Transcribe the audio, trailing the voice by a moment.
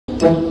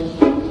We're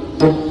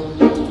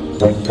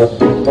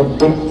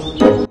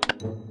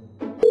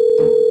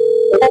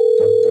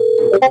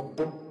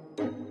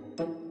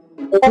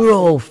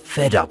all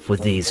fed up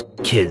with these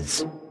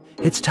kids.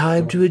 It's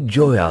time to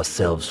enjoy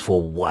ourselves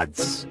for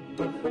once.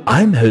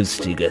 I'm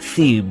hosting a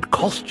themed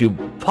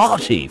costume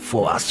party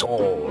for us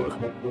all.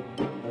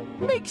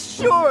 Make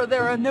sure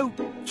there are no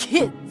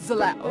kids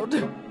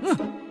allowed.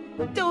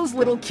 Those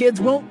little kids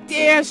won't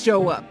dare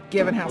show up,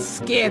 given how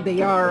scared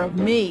they are of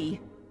me.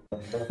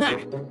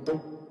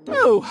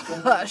 Oh,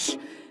 hush!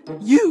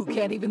 You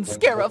can't even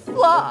scare a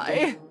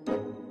fly!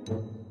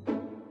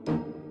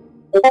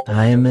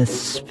 I am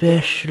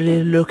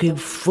especially looking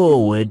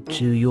forward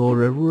to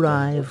your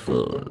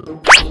arrival.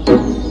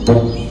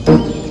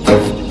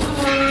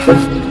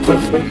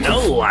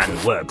 No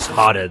one works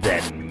harder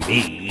than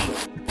me.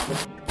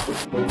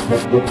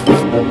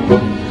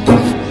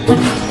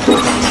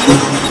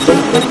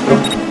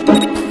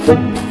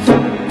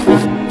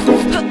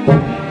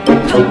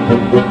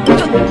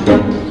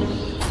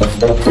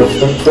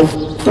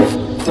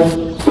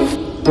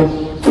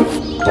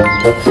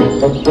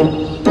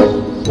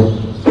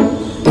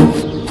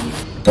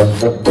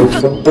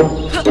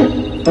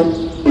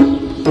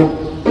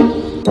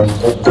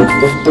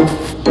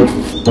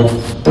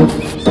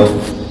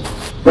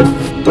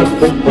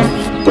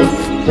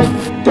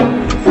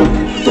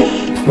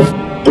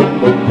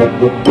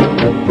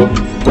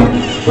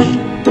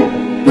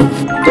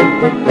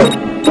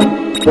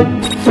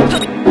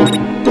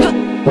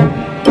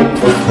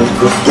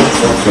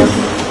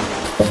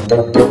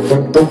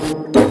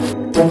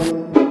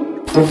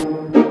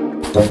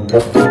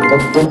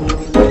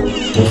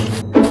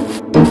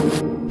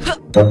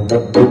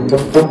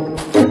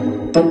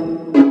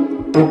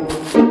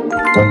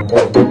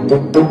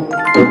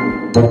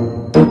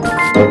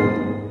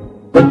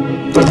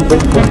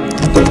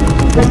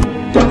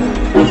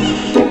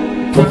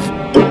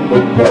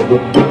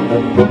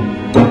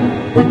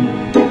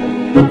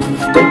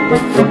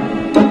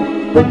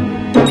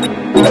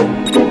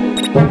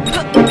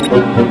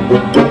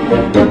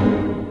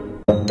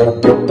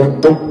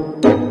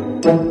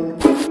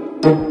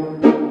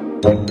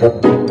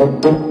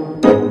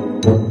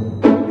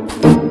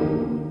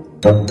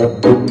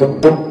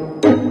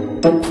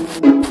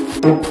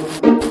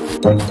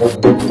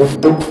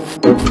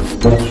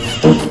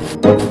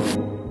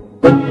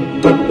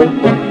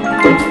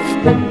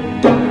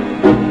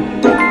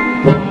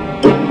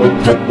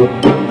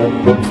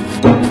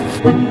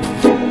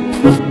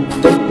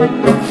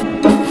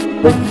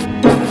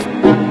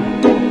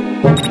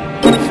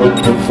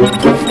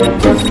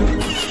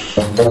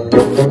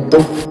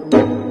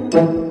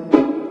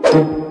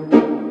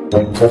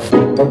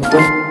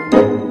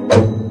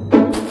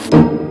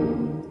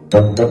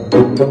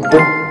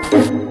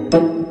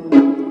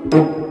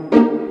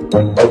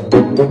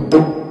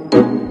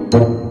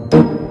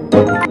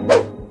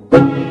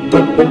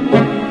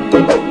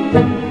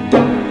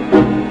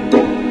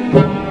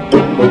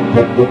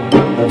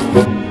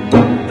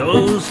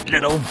 Those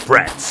little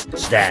brats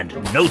stand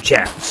no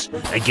chance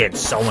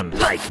against someone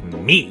like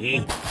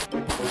me.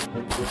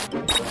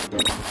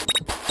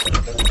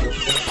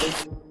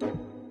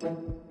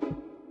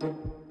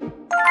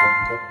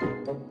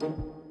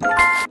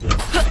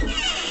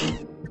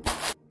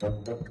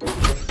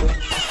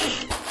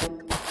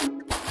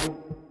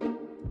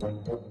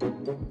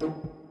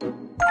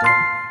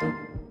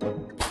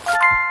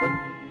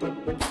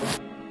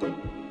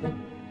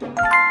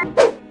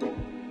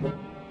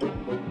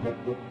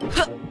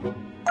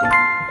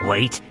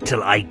 Wait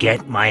till I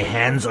get my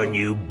hands on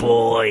you,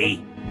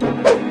 boy.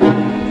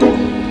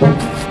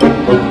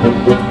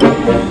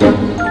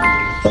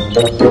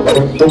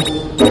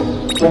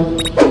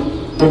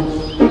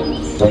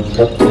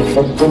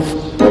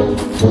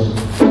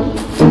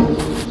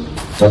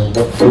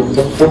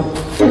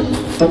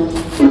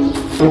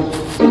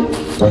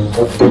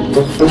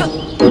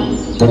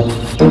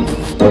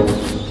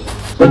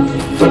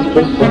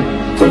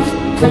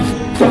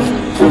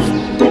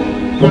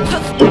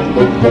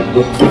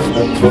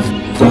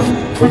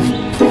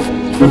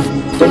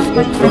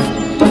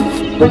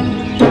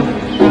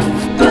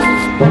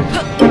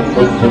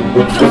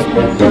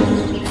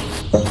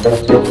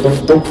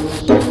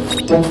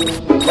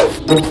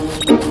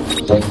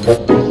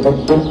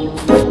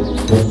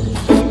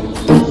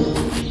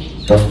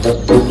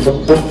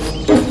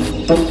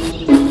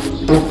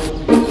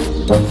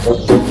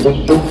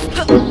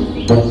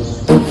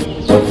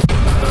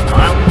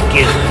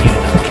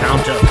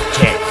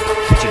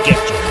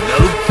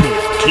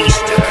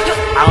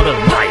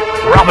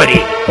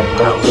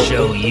 I'll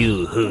show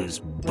you who's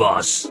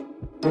boss.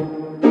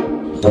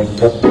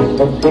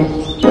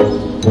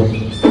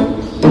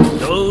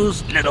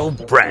 Those little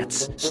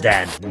brats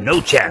stand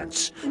no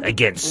chance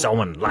against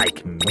someone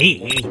like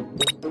me.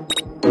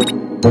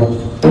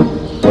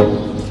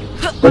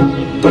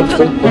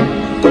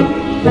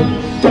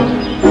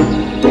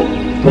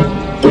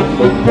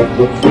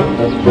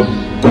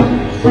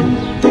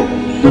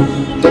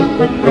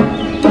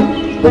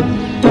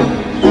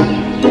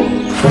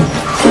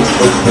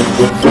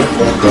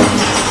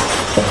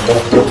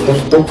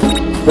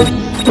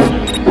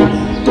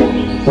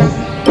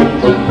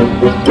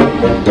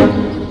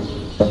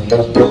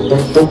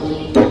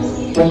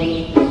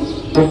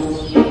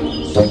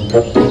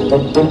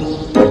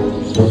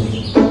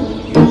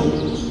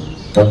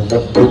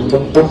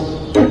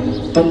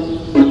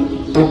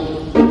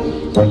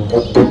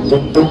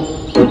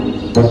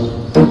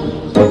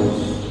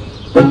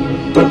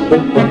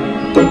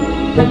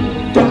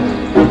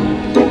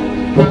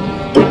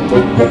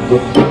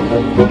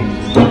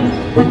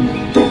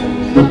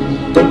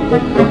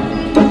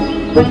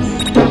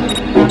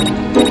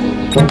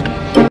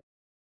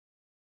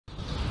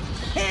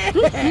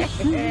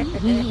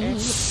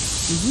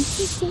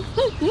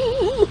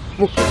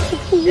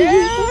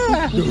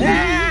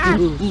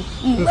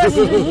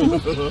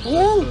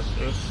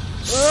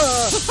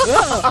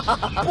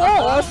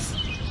 Boss!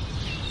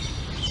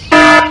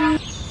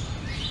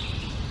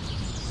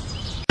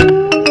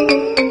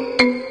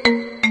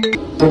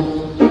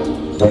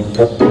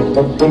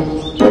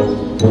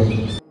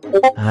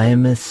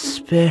 I'm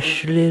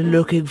especially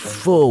looking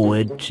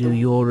forward to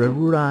your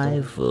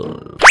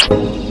arrival.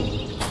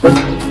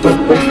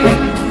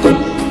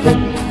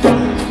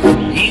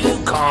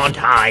 You can't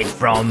hide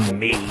from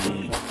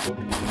me.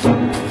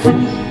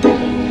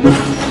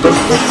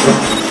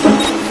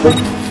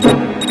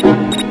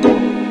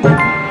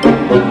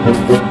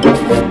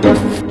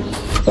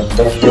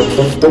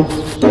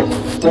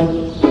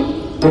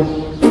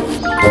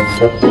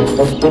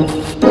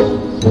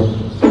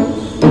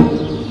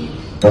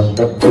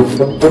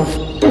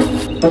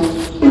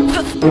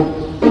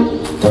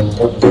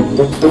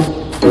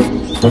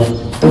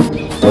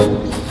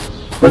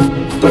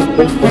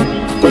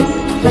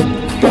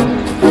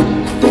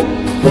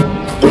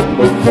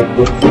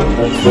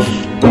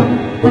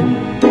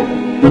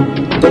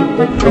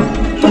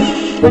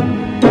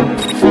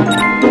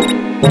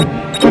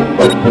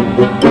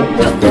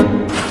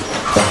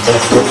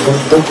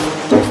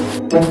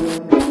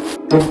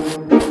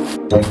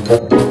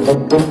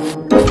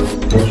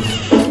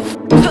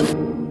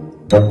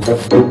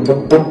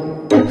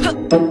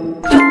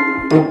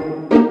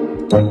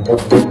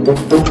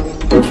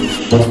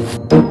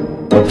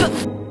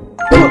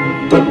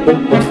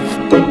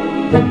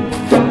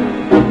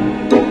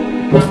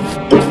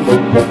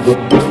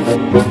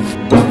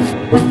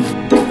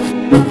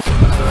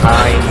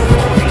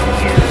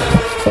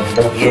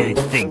 You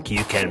think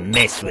you can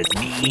mess with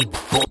me,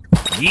 but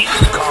you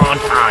can't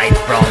hide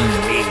from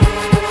me.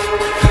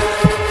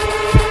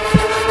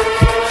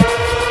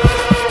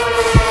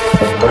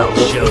 I'll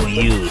show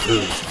you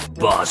who's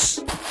boss.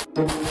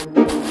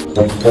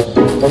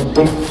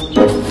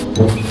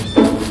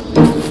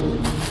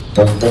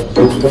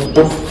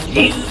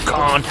 You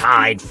can't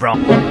hide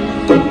from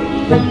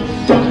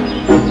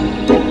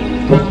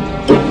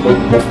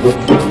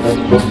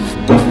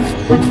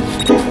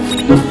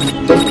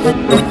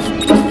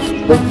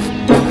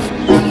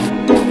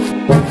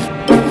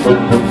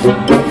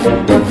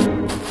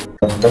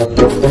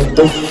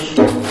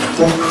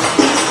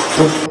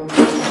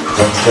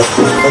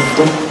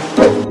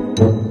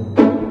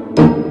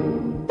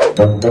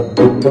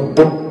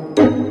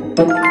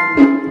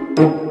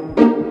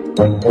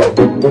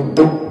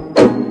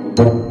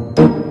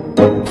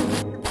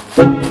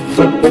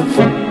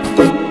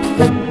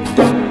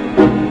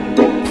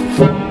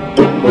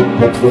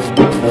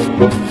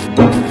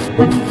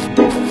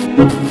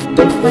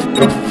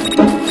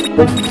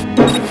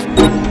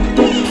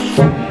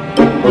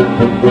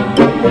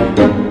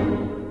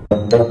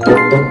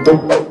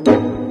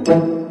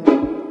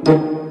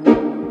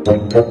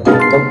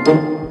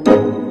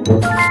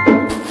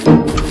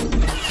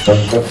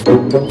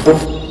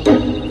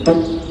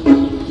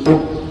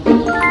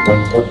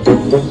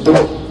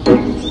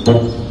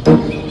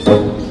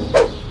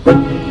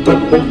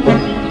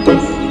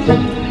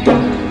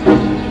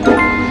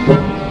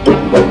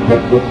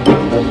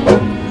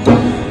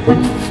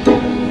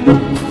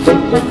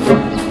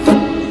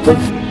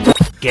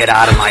Get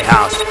out of my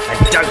house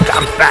and don't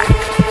come back!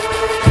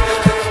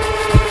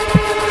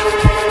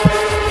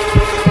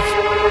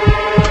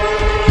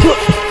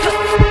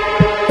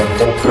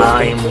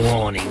 I'm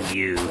warning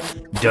you,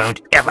 don't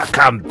ever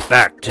come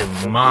back to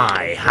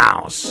my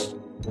house.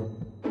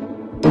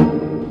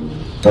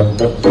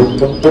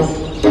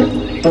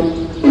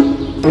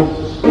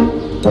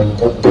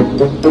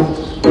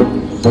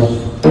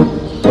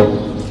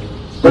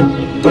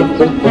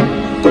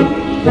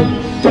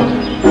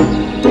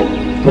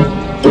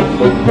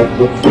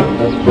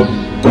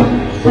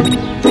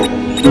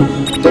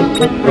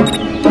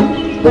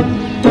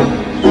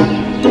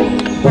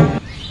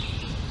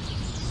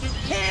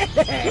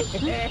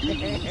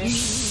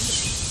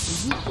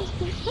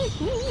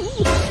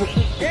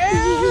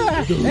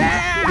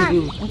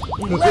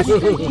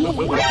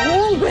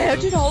 Where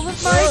did all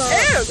of my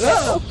hair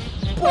go?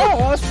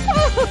 Boss!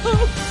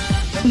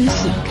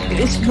 Listen,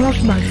 it's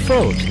not my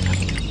fault.